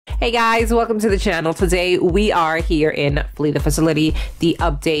Hey guys, welcome to the channel. Today we are here in Flee the Facility. The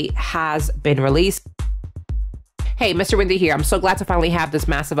update has been released. Hey, Mr. Windy here. I'm so glad to finally have this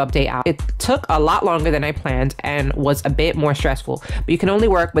massive update out. It took a lot longer than I planned and was a bit more stressful, but you can only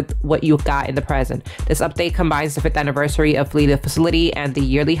work with what you got in the present. This update combines the 5th anniversary of Flee the Facility and the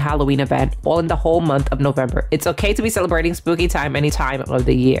yearly Halloween event, all in the whole month of November. It's okay to be celebrating spooky time any time of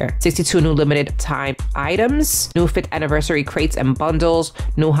the year. 62 new limited time items, new 5th anniversary crates and bundles,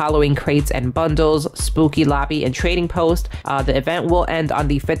 new Halloween crates and bundles, spooky lobby and trading post. The event will end on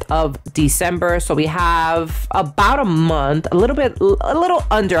the 5th of December, so we have about a month, a little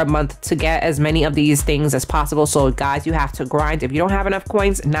under a month to get as many of these things as possible. So guys, you have to grind. If you don't have enough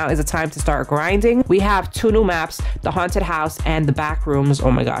coins, now is the time to start grinding. We have 2 new maps, the haunted house and the back rooms.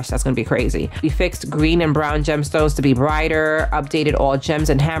 Oh my gosh, that's gonna be crazy. We fixed green and brown gemstones to be brighter, updated all gems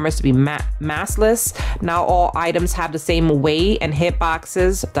and hammers to be massless. Now all items have the same weight and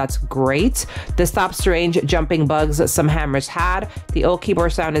hitboxes. That's great. To stop strange jumping bugs some hammers had. The old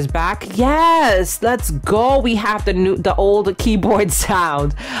keyboard sound is back. Yes, let's go. We have the old keyboard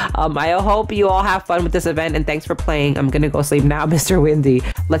sound. I hope you all have fun with this event, and thanks for playing. I'm gonna go sleep now, Mr. Windy.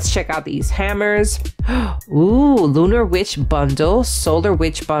 Let's check out these hammers. Ooh, Lunar Witch bundle, Solar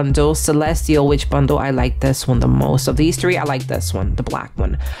Witch bundle, Celestial Witch bundle. I like this one the most. Of these 3, I like this one, the black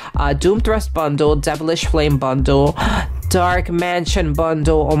one. Doom Thrust bundle, Devilish Flame bundle, Dark Mansion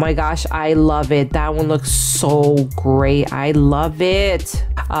bundle. Oh my gosh, I love it. That one looks so great. I love it.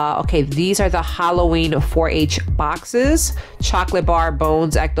 Okay, these are the Halloween 4-H boxes. Chocolate bar,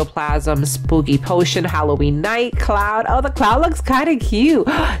 bones, ectoplasm, spooky potion, Halloween night, cloud. Oh, the cloud looks kind of cute.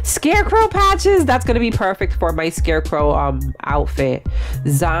 Scarecrow patches. That's gonna be perfect for my scarecrow outfit.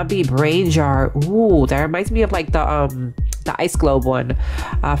 Zombie brain jar. Ooh, that reminds me of like the ice globe one.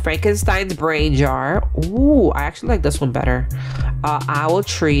 Frankenstein's brain jar. Ooh, I actually like this one better. Owl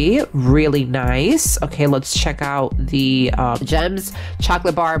tree, really nice. Okay, let's check out the gems.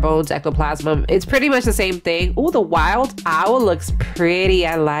 Chocolate bar, bones, ectoplasm. It's pretty much the same thing. Ooh, the wild owl looks pretty.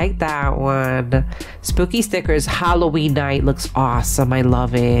 I like that one. Spooky stickers, Halloween night looks awesome. I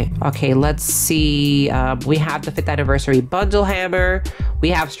love it. Okay, let's see. We have the 5th anniversary bundle hammer. We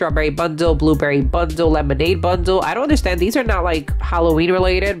have strawberry bundle, blueberry bundle, lemonade bundle. I don't understand. These are not like Halloween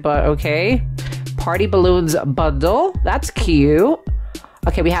related, but okay. Party balloons bundle. That's cute.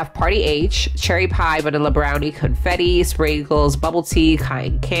 Okay, we have Party H, cherry pie, vanilla brownie, confetti, sprinkles, bubble tea,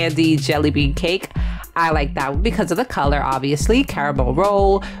 cotton candy, jelly bean cake. I like that one because of the color, obviously. Caramel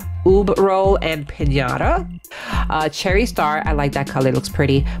roll, oob roll, and piñata. Cherry star, I like that color, it looks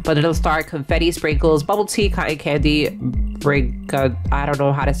pretty. Vanilla star, confetti, sprinkles, bubble tea, cotton candy, I don't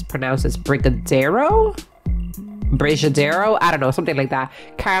know how to pronounce this, brigadero, I don't know, something like that.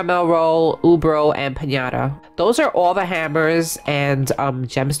 Caramel roll, ubro, and piñata. Those are all the hammers and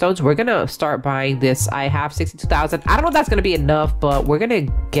gemstones. We're gonna start buying this. I have 62,000. I don't know if that's gonna be enough, but we're gonna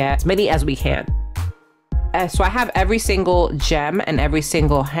get as many as we can. So I have every single gem and every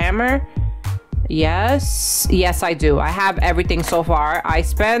single hammer. Yes, I do. I have everything so far. I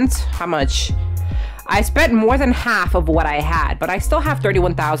spent how much? I spent more than half of what I had, but I still have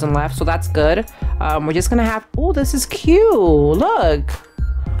 31,000 left, so that's good. We're just gonna have, oh, this is cute. Look,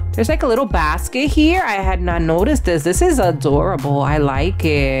 there's like a little basket here. I had not noticed this. This is adorable. I like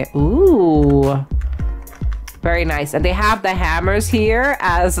it. Ooh, very nice. And they have the hammers here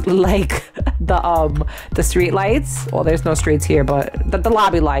as like the street lights. Well, there's no streets here, but the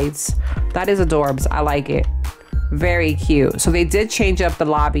lobby lights. That is adorbs. I like it. Very cute. So they did change up the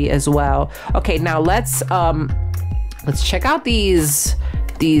lobby as well. Okay, now let's check out these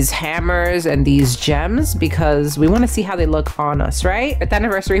hammers and these gems because we want to see how they look on us, right? 5th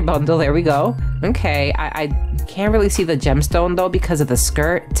anniversary bundle, there we go. Okay, I can't really see the gemstone though because of the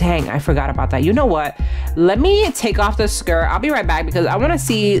skirt. Dang, I forgot about that. You know what? Let me take off the skirt. I'll be right back because I want to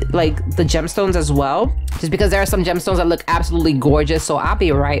see like the gemstones as well, just because there are some gemstones that look absolutely gorgeous. So I'll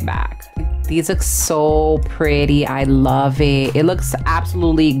be right back. These look so pretty. I love it. It looks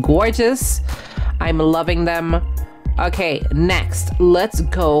absolutely gorgeous. I'm loving them. Okay, next, let's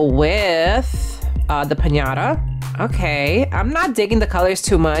go with the piñata. Okay, I'm not digging the colors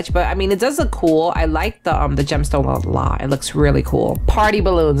too much, but I mean, it does look cool. I like the gemstone a lot. It looks really cool. Party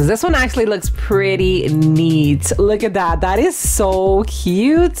balloons. This one actually looks pretty neat. Look at that. That is so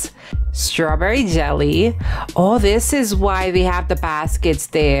cute. Strawberry jelly. Oh, this is why they have the baskets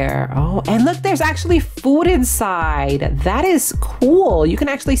there. Oh, and look, there's actually food inside. That is cool. You can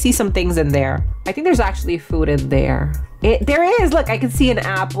actually see some things in there. I think there's actually food in there. There is. Look, I can see an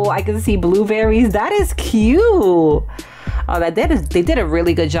apple. I can see blueberries. That is cute. Oh, they did a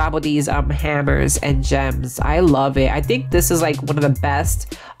really good job with these hammers and gems. I love it. I think this is like one of the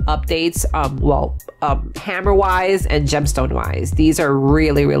best updates, hammer wise and gemstone wise. These are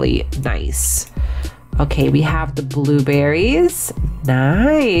really, really nice. Okay, we have the blueberries.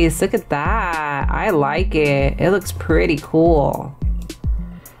 Nice, look at that. I like it. It looks pretty cool.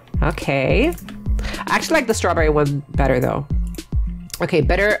 Okay, I actually like the strawberry one better though. Okay,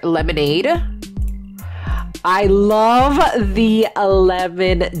 better lemonade. I love the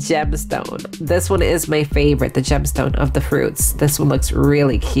lemon gemstone. This one is my favorite, the gemstone of the fruits. This one looks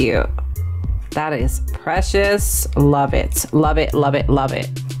really cute. That is precious. Love it, love it, love it, love it.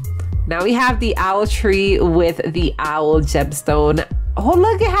 Now we have the owl tree with the owl gemstone. Oh,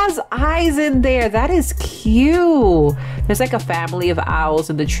 look, it has eyes in there. That is cute. There's like a family of owls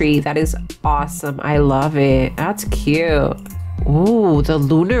in the tree. That is awesome. I love it. That's cute. Ooh, the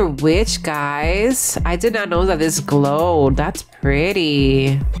lunar witch, guys. I did not know that this glowed. That's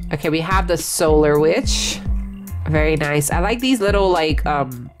pretty. Okay, we have the solar witch. Very nice. I like these little like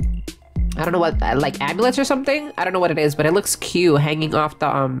I don't know what, like amulets or something. I don't know what it is, but it looks cute hanging off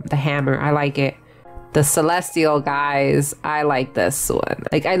the hammer. I like it. The celestial, guys. I like this one.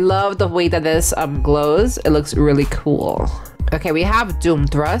 Like, I love the way that this glows. It looks really cool. Okay, we have doom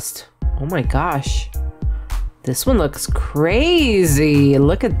thrust. Oh my gosh. This one looks crazy.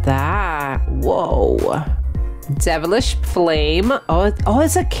 Look at that. Whoa. Devilish flame. Oh,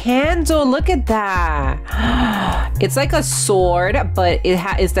 it's a candle. Look at that. It's like a sword, but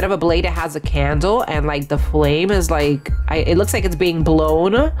instead of a blade, it has a candle, and like the flame is like, it looks like it's being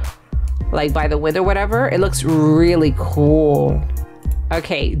blown like by the wind or whatever. It looks really cool.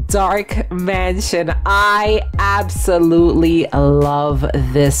 Okay, Dark Mansion. I absolutely love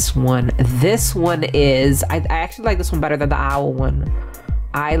this one. This one is, I actually like this one better than the owl one.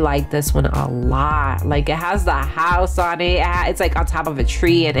 I like this one a lot. Like, it has the house on it. It's like on top of a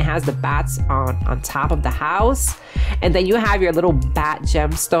tree, and it has the bats on top of the house. And then you have your little bat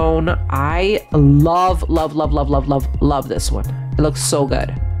gemstone. I love, love, love, love, love, love, love this one. It looks so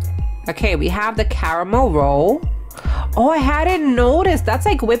good. Okay, we have the caramel roll. Oh, I hadn't noticed. That's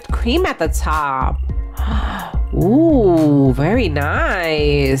like whipped cream at the top. Ooh, very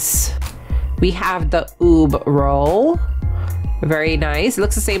nice. We have the oob roll. Very nice. It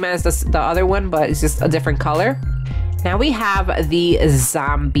looks the same as the other one, but it's just a different color. Now we have the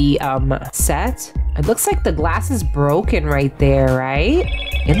zombie set. It looks like the glass is broken right there, right?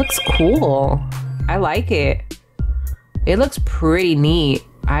 It looks cool. I like it. It looks pretty neat.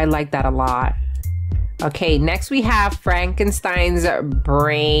 I like that a lot. Okay, next we have Frankenstein's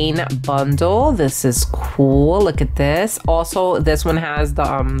brain bundle. This is cool. Look at this. Also, this one has the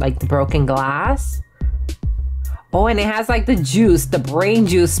like the broken glass. Oh, and it has like the juice, the brain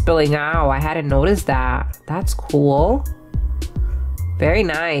juice spilling out. I hadn't noticed that. That's cool. Very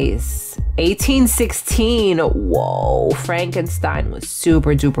nice. 1816. Whoa, Frankenstein was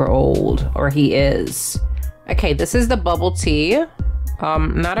super duper old, or he is. Okay, this is the bubble tea.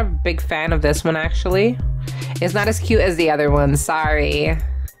 Not a big fan of this one, actually. It's not as cute as the other one, sorry.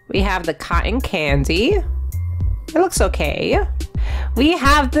 We have the cotton candy. It looks okay. We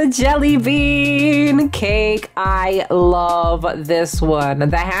have the jelly bean cake. I love this one.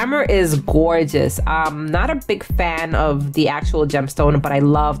 The hammer is gorgeous. I'm not a big fan of the actual gemstone, but I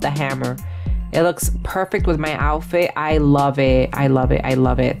love the hammer. It looks perfect with my outfit. I love it. I love it. I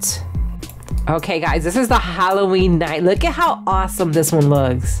love it. Okay, guys, this is the Halloween night. Look at how awesome this one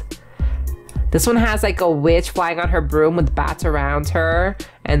looks. This one has like a witch flying on her broom with bats around her,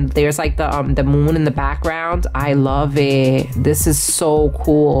 and there's like the moon in the background. I love it. This is so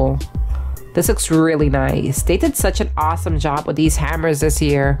cool. This looks really nice. They did such an awesome job with these hammers this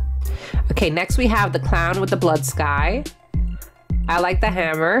year. Okay, next we have the clown with the blood sky. I like the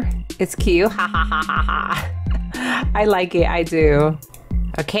hammer. It's cute. Ha ha ha ha ha. I like it. I do.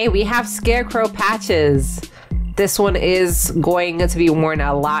 Okay, we have scarecrow patches. This one is going to be worn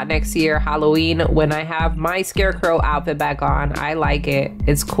a lot next year, Halloween, when I have my scarecrow outfit back on. I like it.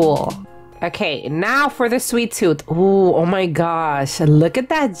 It's cool. Okay, now for the sweet tooth. Ooh, oh my gosh. Look at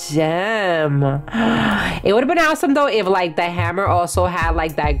that gem. It would have been awesome though if like the hammer also had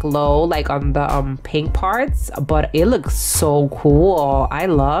like that glow like on the pink parts, but it looks so cool. I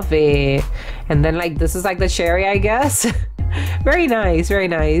love it. And then like this is like the cherry, I guess. Very nice, very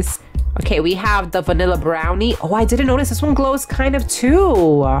nice. Okay, we have the vanilla brownie. Oh, I didn't notice this one glows kind of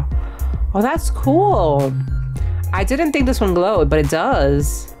too. Oh, that's cool. I didn't think this one glowed, but it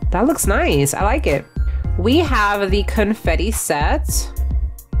does. That looks nice. I like it. We have the confetti set.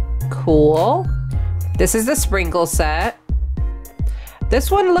 Cool. This is the sprinkle set.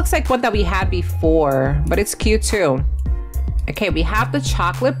 This one looks like one that we had before, but it's cute too. Okay, we have the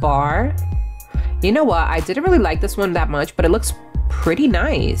chocolate bar. You know what? I didn't really like this one that much, but it looks pretty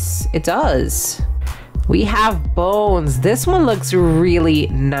nice. It does. We have bones. This one looks really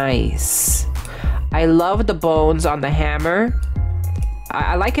nice. I love the bones on the hammer.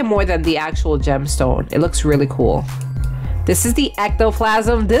 I like it more than the actual gemstone. It looks really cool. This is the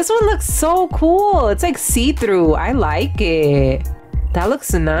ectoplasm. This one looks so cool. It's like see-through. I like it. That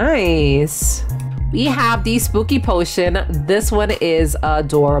looks nice. We have the spooky potion. This one is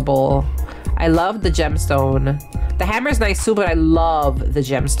adorable. I love the gemstone. The hammer is nice too, but I love the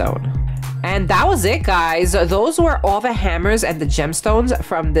gemstone. And that was it, guys. Those were all the hammers and the gemstones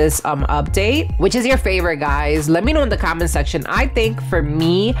from this update. Which is your favorite, guys? Let me know in the comment section. I think for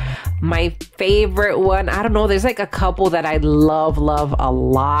me, my favorite one, I don't know, there's like a couple that I love a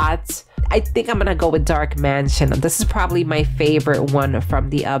lot. I think I'm gonna go with Dark Mansion. This is probably my favorite one from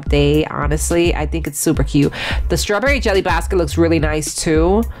the update, honestly. I think it's super cute. The strawberry jelly basket looks really nice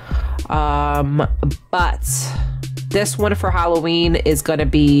too. But this one for Halloween is gonna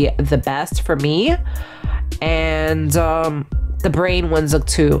be the best for me. And the brain ones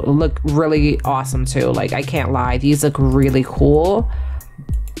look really awesome too. Like, I can't lie, these look really cool.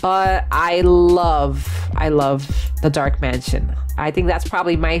 But I love the Dark Mansion. I think that's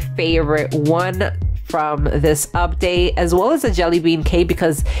probably my favorite one from this update, as well as the jelly bean cake,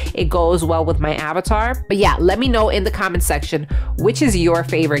 because it goes well with my avatar. But yeah, let me know in the comment section which is your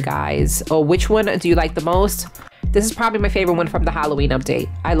favorite, guys, or which one do you like the most. This is probably my favorite one from the Halloween update.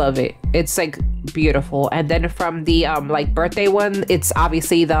 I love it. It's like beautiful. And then from the like birthday one, it's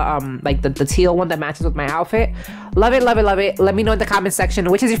obviously the like the teal one that matches with my outfit. Love it, love it, love it. Let me know in the comment section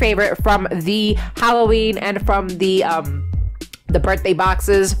which is your favorite from the Halloween and from the birthday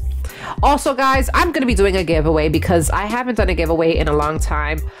boxes. Also, guys, I'm gonna be doing a giveaway because I haven't done a giveaway in a long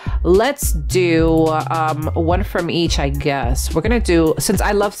time. Let's do one from each, I guess. We're gonna do, since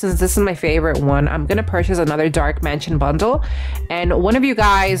this is my favorite one, I'm gonna purchase another Dark Mansion bundle, and one of you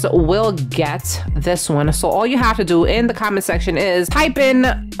guys will get this one. So all you have to do in the comment section is type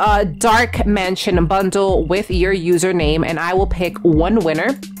in Dark Mansion bundle with your username, and I will pick one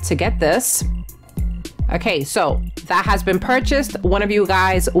winner to get this. Okay, so that has been purchased. One of you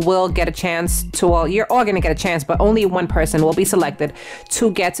guys will get a chance to, well, you're all gonna get a chance, but only one person will be selected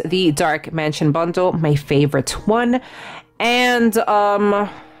to get the Dark Mansion bundle, my favorite one. And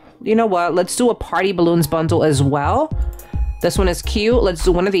you know what? Let's do a Party Balloons bundle as well. This one is cute. Let's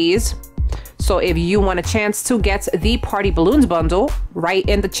do one of these. So if you want a chance to get the Party Balloons bundle, write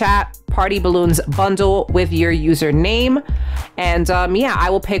in the chat Party Balloons bundle with your username. And yeah, I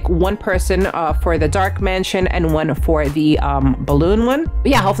will pick one person for the Dark Mansion and one for the balloon one. But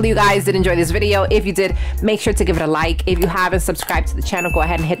yeah, hopefully you guys did enjoy this video. If you did, make sure to give it a like. If you haven't subscribed to the channel, go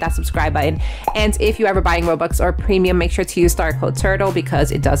ahead and hit that subscribe button. And if you're ever buying Robux or Premium, make sure to use star code TURTLE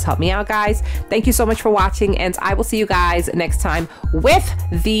because it does help me out, guys. Thank you so much for watching, and I will see you guys next time with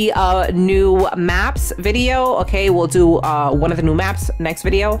the new maps video. Okay, we'll do one of the new maps next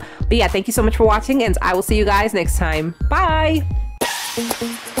video. But yeah, thank you so much for watching, and I will see you guys next time. Bye.